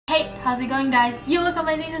How's it going, guys? You look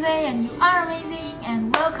amazing today and you are amazing,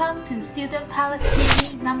 and welcome to Student Pilot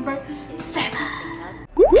TV number 7.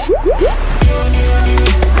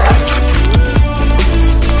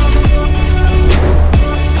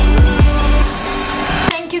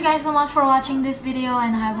 Thank you guys so much for watching this video,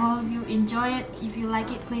 and I hope you enjoy it. If you like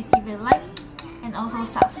it, please give it a like and also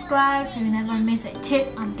subscribe so you never miss a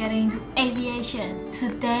tip on getting into aviation.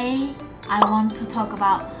 Today I want to talk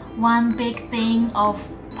about one big thing of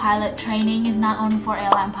pilot training. Is not only for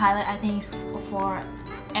airline pilot, I think it's for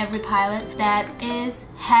every pilot, that is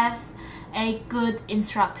have a good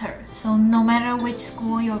instructor. So no matter which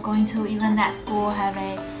school you're going to, even that school have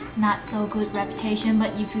a not so good reputation,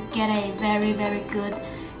 but if you get a very good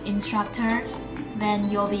instructor, then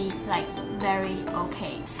you'll be like very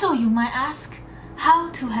okay. So you might ask how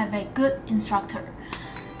to have a good instructor,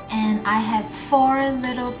 and I have 4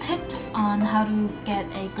 little tips on how to get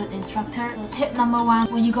a good instructor. So tip number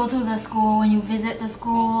 1, when you go to the school, when you visit the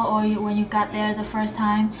school, or when you got there the first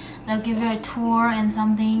time, they'll give you a tour and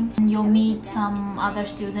something, and you'll meet some other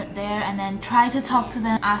student there, and then try to talk to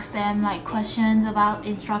them, ask them like questions about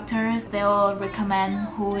instructors. They'll recommend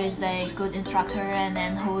who is a good instructor and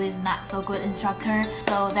then who is not so good instructor.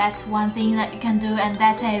 So that's one thing that you can do, and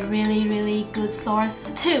that's a really good source.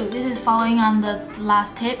 2, this is following on the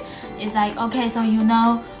last tip. It's like, okay, so you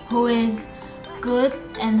know who is good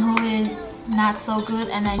and who is not so good,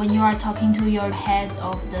 and then when you are talking to your head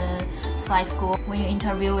of the flight school, when you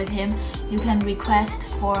interview with him, you can request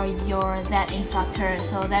for that instructor.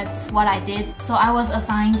 So that's what I did. So I was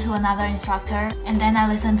assigned to another instructor, and then I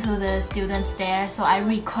listened to the students there, so I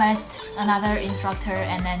request another instructor,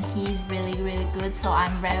 and then he's really good. So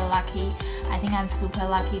I'm very lucky. I think I'm super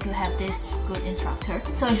lucky to have this good instructor.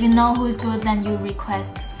 So if you know who is good, then you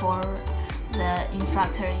request for the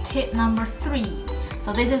instructor. Tip number 3.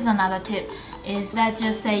 So this is another tip. Is let's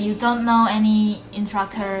just say you don't know any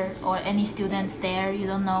instructor or any students there, you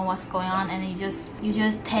don't know what's going on, and you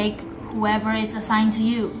just take whoever is assigned to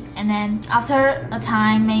you, and then after a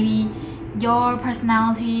time, maybe your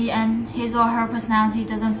personality and his or her personality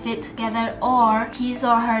doesn't fit together, or his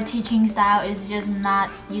or her teaching style is just not,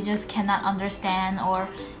 you just cannot understand, or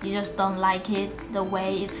you just don't like it the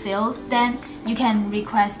way it feels, then you can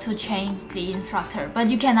request to change the instructor. But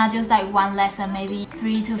you cannot just like one lesson, maybe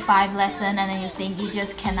 3 to 5 lessons, and then you think you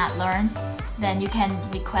just cannot learn, then you can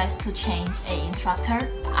request to change a instructor.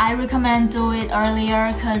 I recommend do it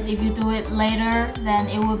earlier, because if you do it later, then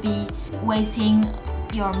it will be wasting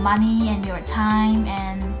your money and your time,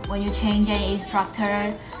 and when you change a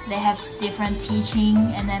instructor, they have different teaching,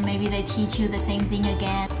 and then maybe they teach you the same thing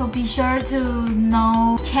again. So be sure to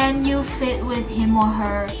know, can you fit with him or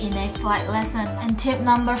her in a flight lesson? And tip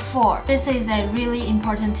number 4, this is a really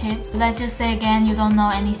important tip. Let's just say again, you don't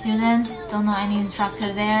know any students, don't know any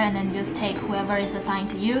instructor there, and then just take whoever is assigned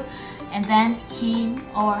to you, and then he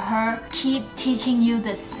or her keep teaching you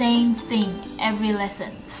the same thing every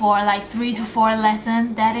lesson for like 3 to 4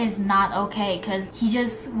 lessons. That is not okay, because he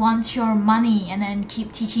just wants your money and then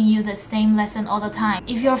keep teaching you the same lesson all the time.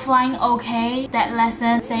 If you're flying okay that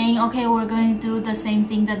lesson, saying okay, we're going to do the same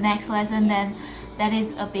thing the next lesson, then that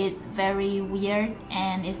is a bit very weird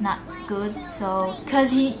and it's not good. So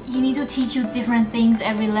because he need to teach you different things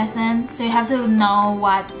every lesson, so you have to know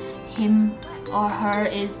what him or her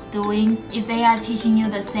is doing. If they are teaching you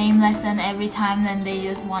the same lesson every time, then they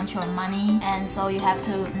just want your money, and so you have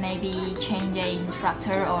to maybe change a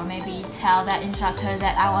instructor, or maybe tell that instructor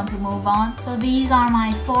that I want to move on. So these are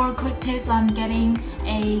my 4 quick tips on getting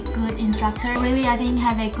a good instructor. Really, I think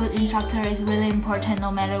have a good instructor is really important no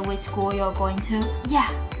matter which school you're going to. Yeah,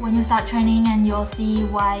 when you start training, and you'll see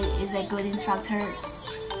why is a good instructor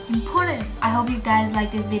important. I hope you guys like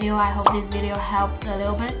this video. I hope this video helped a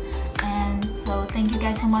little bit. And so thank you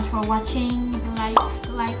guys so much for watching.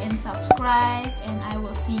 Like and subscribe, and I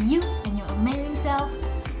will see you in your